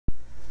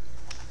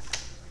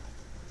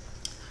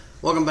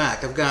Welcome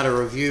back. I've got a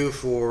review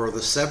for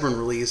the Severin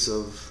release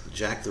of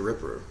Jack the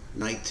Ripper,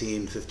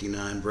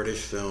 1959 British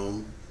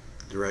film,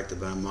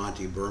 directed by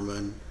Monty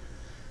Berman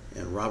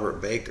and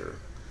Robert Baker,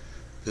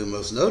 who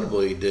most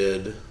notably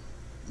did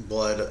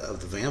Blood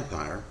of the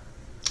Vampire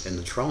and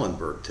the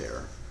Trollenberg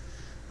Terror.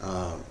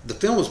 The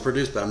film was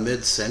produced by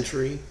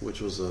Mid-Century,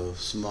 which was a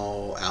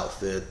small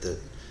outfit that,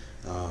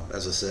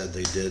 as I said,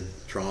 they did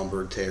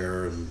Trollenberg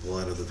Terror and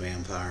Blood of the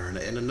Vampire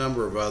and a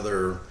number of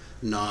other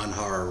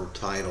non-horror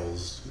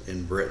titles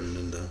in Britain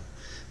in the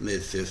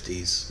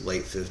mid-50s,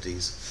 late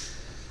 50s.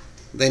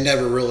 They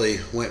never really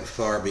went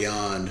far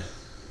beyond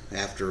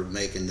after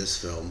making this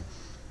film.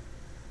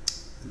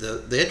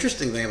 The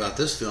interesting thing about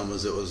this film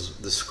is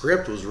the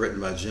script was written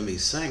by Jimmy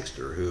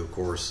Sangster, who of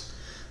course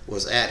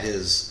was at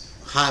his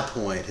high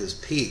point, his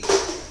peak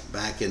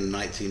back in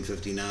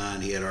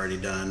 1959. He had already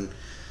done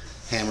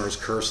Hammer's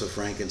Curse of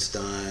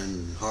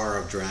Frankenstein, Horror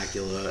of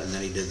Dracula, and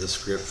then he did the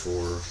script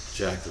for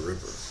Jack the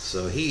Ripper.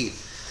 So he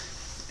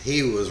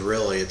was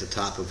really at the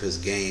top of his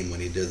game when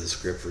he did the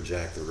script for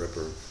Jack the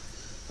Ripper.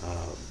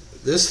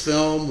 This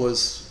film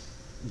was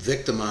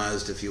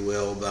victimized, if you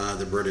will, by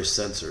the British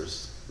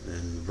censors.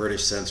 And the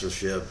British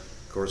censorship,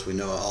 of course, we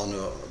all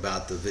know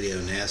about the Video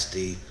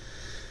Nasty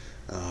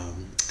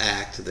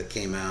Act that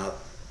came out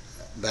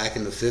back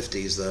in the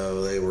 50s.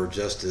 Though they were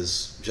just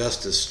as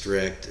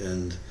strict,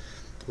 and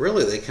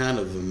really they kind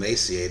of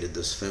emaciated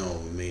this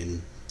film. I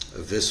mean,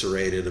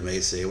 eviscerated,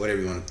 emaciated,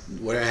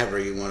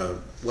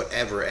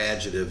 whatever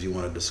adjective you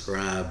want to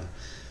describe.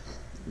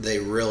 They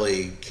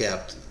really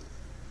kept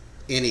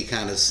any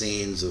kind of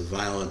scenes of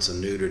violence and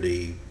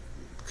nudity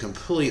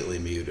completely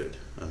muted.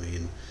 I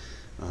mean,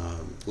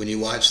 when you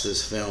watch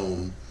this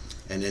film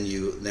and then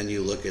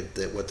you look at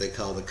what they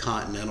call the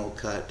Continental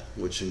cut,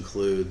 which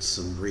includes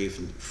some brief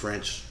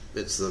French.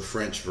 It's the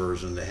French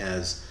version that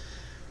has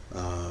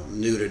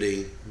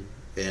nudity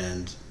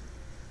and,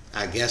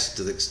 I guess,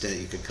 to the extent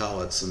you could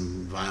call it,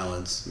 some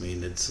violence. I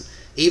mean, it's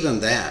even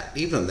that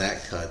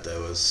cut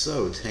though is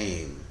so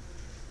tame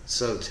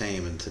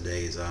in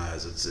today's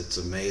eyes. It's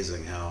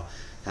amazing how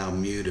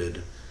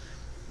muted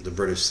the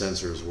British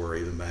censors were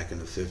even back in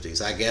the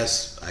 50s. I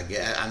guess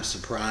I'm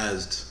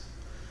surprised,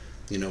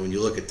 when you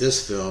look at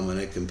this film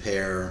and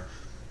compare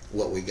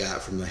what we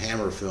got from the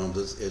Hammer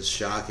films. It's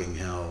shocking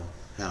how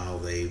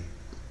they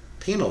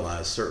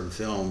penalized certain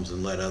films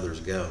and let others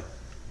go.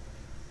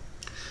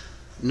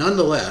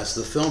 Nonetheless,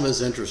 the film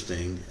is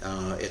interesting.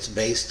 It's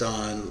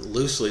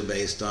loosely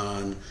based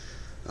on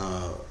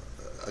a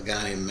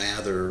guy named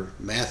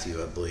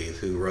Matthew, I believe,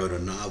 who wrote a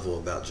novel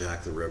about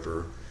Jack the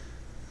Ripper.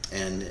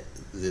 And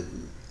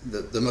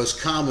the most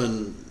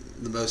common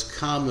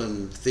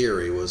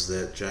theory was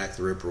that Jack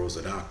the Ripper was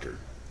a doctor,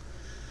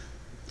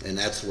 and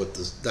that's the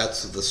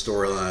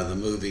storyline of the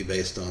movie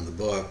based on the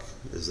book.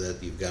 Is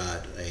that you've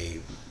got a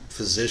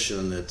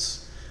physician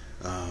that's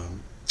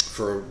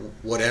for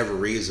whatever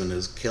reason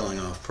is killing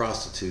off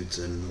prostitutes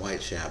in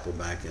Whitechapel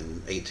back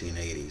in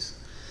 1880s.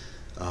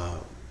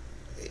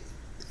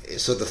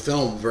 So the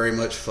film very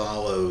much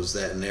follows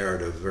that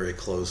narrative very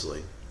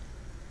closely.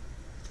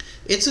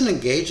 It's an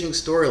engaging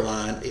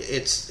storyline.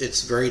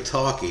 It's very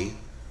talky,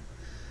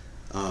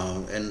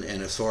 and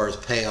as far as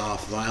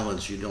payoff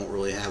violence, you don't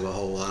really have a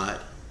whole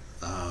lot.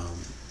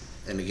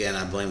 And again,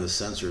 I blame the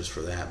censors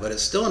for that. But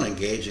it's still an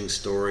engaging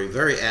story,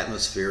 very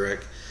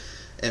atmospheric,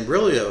 and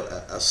really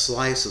a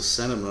slice of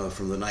cinema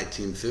from the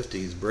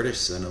 1950s British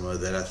cinema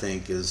that I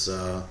think is.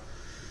 I'm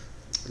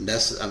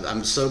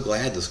so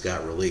glad this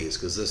got released,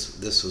 because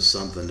this was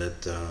something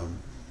that.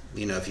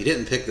 If you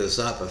didn't pick this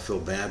up, I feel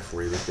bad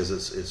for you, because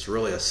it's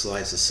really a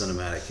slice of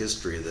cinematic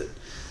history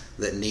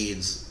that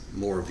needs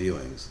more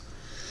viewings.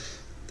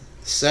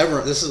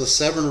 This is a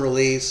Severin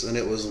release, and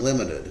it was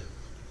limited.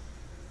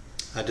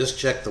 I just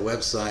checked the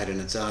website, and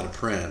it's out of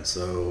print.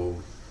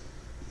 So,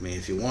 I mean,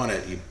 if you want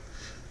it,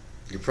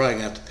 you're probably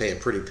gonna have to pay a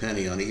pretty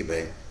penny on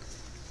eBay.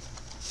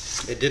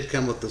 It did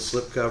come with the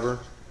slipcover,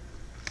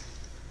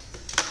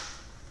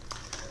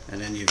 and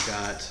then you've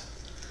got.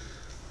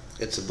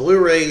 It's a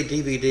Blu-ray,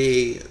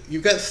 DVD.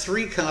 You've got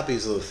 3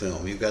 copies of the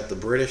film. You've got the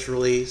British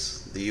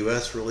release, the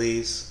US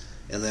release,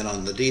 and then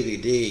on the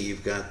DVD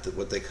you've got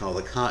what they call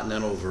the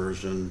Continental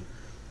version,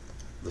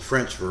 the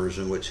French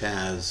version, which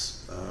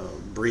has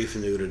brief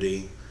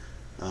nudity.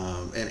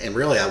 And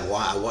really, it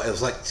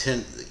was like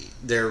 10.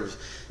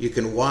 You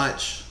can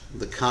watch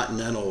the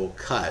Continental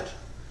cut,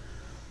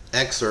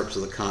 excerpts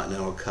of the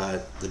Continental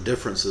cut, the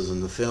differences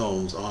in the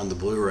films on the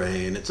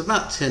Blu-ray, and it's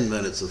about 10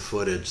 minutes of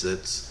footage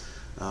that's.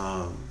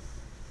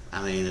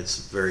 I mean,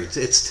 it's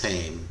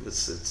tame.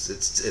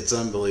 It's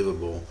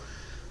unbelievable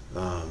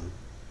that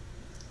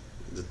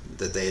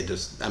they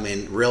just. I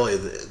mean, really,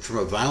 from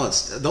a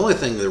violence, the only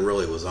thing that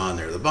really was on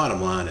there. The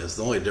bottom line is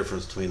the only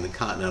difference between the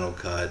Continental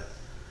cut,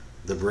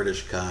 the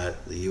British cut,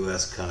 the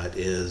U.S. cut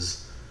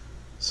is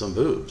some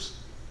boobs.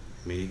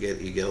 I mean, you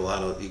get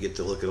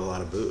to look at a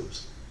lot of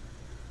boobs.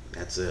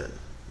 That's it.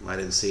 I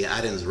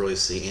didn't really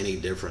see any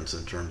difference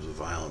in terms of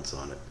violence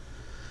on it.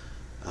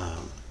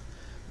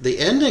 The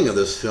ending of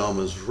this film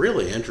is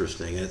really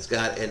interesting, and it's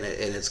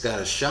got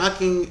a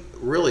shocking,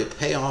 really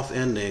payoff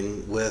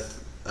ending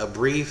with a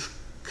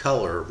brief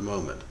color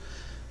moment.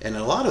 And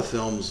a lot of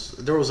films,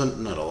 there was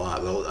not a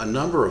lot, but a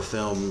number of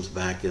films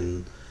back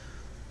in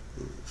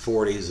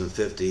 40s and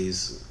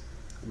 50s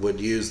would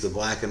use the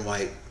black and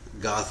white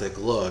Gothic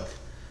look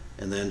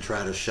and then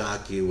try to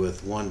shock you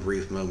with one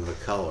brief moment of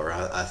color.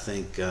 I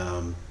think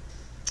the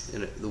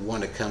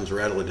one that comes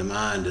readily to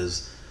mind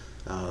is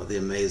The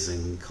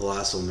Amazing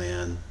Colossal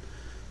Man,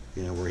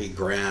 you know, where he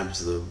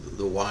grabs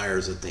the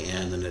wires at the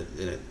end and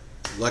it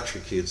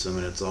electrocutes him,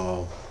 and it's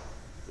all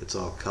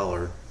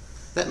color.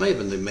 That may have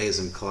been The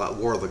Amazing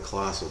War of the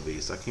Colossal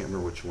Beast. I can't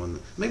remember which one.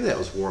 Maybe that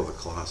was War of the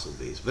Colossal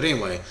Beast. But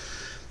anyway,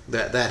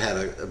 that had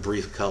a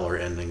brief color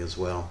ending as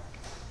well.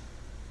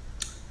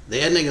 The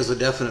ending is a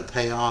definite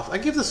payoff. I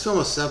give this film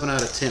a 7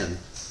 out of 10.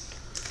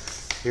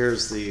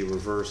 Here's the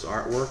reverse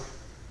artwork.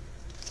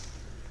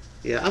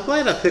 Yeah, I'm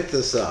glad I picked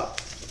this up.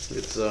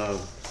 It's a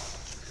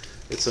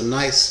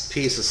nice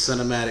piece of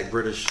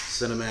British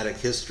cinematic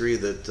history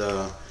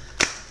that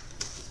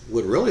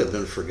would really have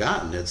been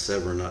forgotten had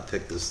Severin not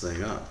picked this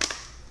thing up.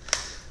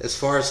 As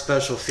far as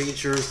special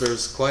features,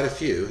 there's quite a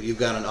few. You've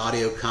got an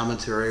audio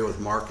commentary with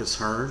Marcus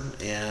Hearn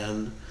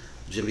and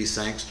Jimmy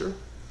Sangster.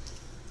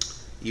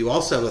 You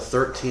also have a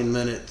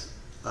 13-minute,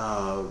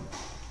 I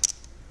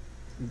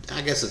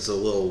guess it's a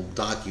little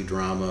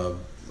docudrama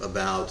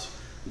about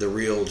the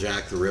real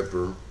Jack the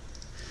Ripper.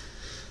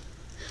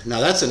 Now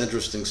that's an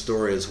interesting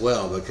story as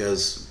well,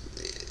 because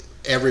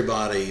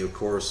everybody, of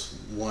course,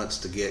 wants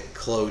to get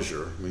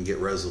closure and get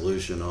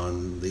resolution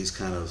on these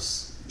kind of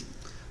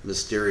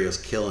mysterious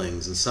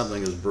killings, and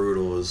something as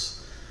brutal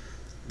as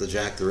the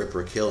Jack the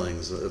Ripper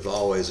killings have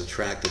always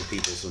attracted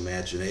people's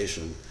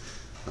imagination.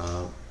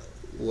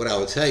 What I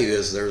would tell you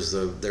is there's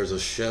a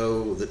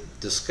show that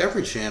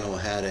Discovery Channel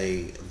had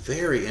a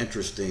very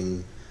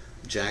interesting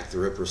Jack the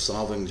Ripper,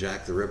 Solving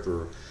Jack the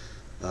Ripper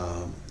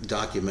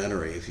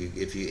documentary.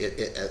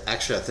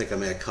 Actually, I think I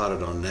may have caught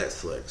it on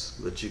Netflix,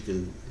 but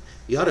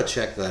you ought to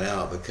check that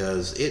out,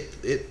 because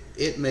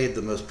it made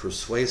the most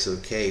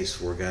persuasive case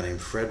for a guy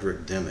named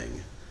Frederick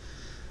Deming.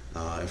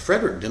 And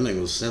Frederick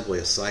Deming was simply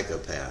a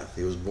psychopath.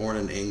 He was born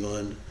in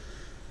England.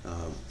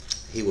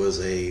 He was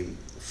a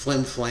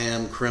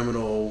flim-flam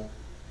criminal,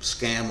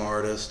 scam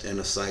artist, and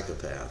a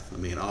psychopath. I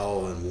mean,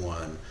 all in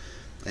one.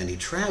 And he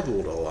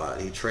traveled a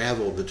lot. He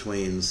traveled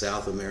between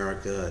South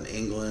America and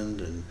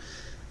England and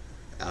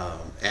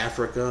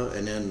Africa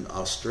and then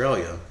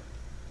Australia.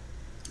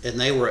 And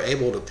they were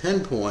able to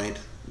pinpoint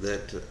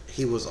that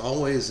he was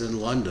always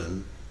in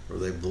London, or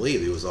they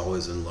believe he was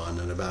always in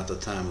London about the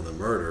time of the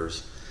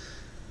murders,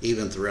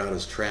 even throughout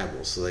his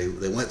travels. So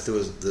they went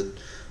through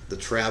the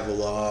travel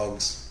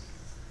logs.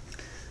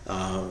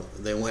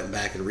 They went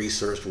back and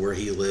researched where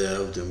he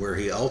lived and where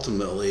he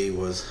ultimately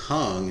was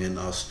hung in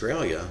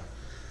Australia.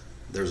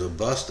 There's a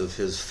bust of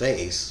his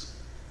face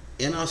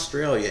in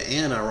Australia,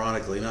 and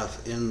ironically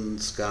enough, in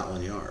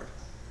Scotland Yard.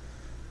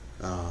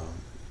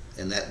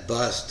 And that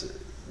bust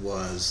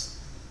was,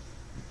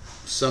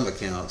 some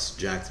accounts,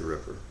 Jack the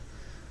Ripper.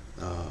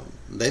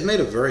 They made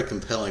a very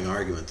compelling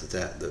argument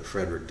that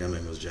Frederick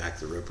Deming was Jack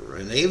the Ripper.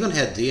 And they even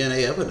had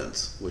DNA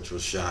evidence, which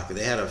was shocking.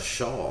 They had a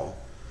shawl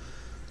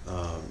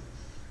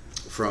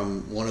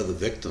from one of the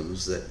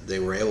victims that they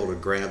were able to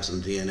grab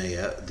some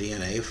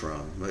DNA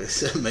from.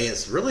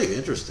 It's really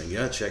interesting. You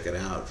gotta check it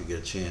out if you get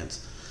a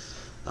chance.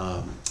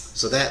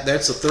 So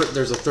there's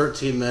a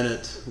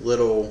 13-minute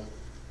little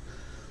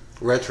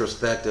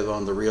retrospective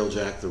on the real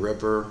Jack the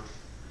Ripper.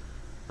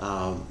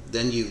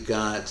 Then you've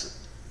got,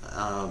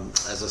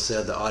 as I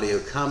said, the audio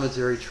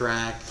commentary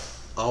track,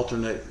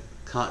 alternate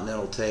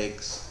continental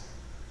takes,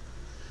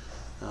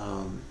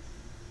 and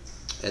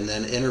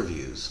then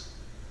interviews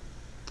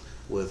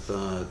with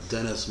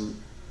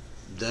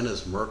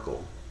Dennis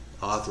Merkel,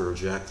 author of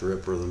Jack the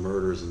Ripper, The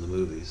Murders and the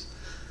Movies.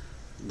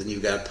 Then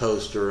you've got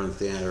poster and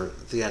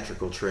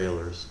theatrical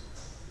trailers.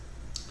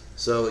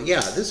 So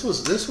yeah, this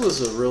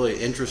was a really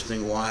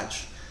interesting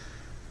watch.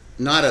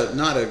 Not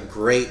a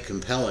great,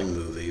 compelling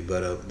movie,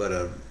 but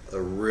a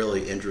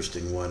really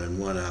interesting one, and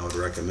one I would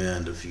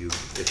recommend if you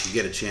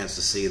get a chance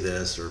to see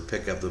this or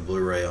pick up the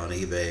Blu-ray on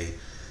eBay.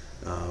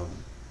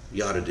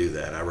 You ought to do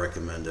that. I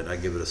recommend it. I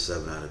give it a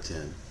 7 out of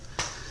 10.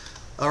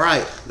 All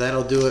right,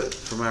 that'll do it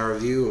for my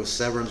review of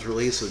Severin's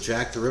release of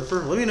Jack the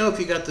Ripper. Let me know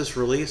if you got this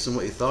release and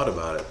what you thought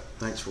about it.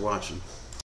 Thanks for watching.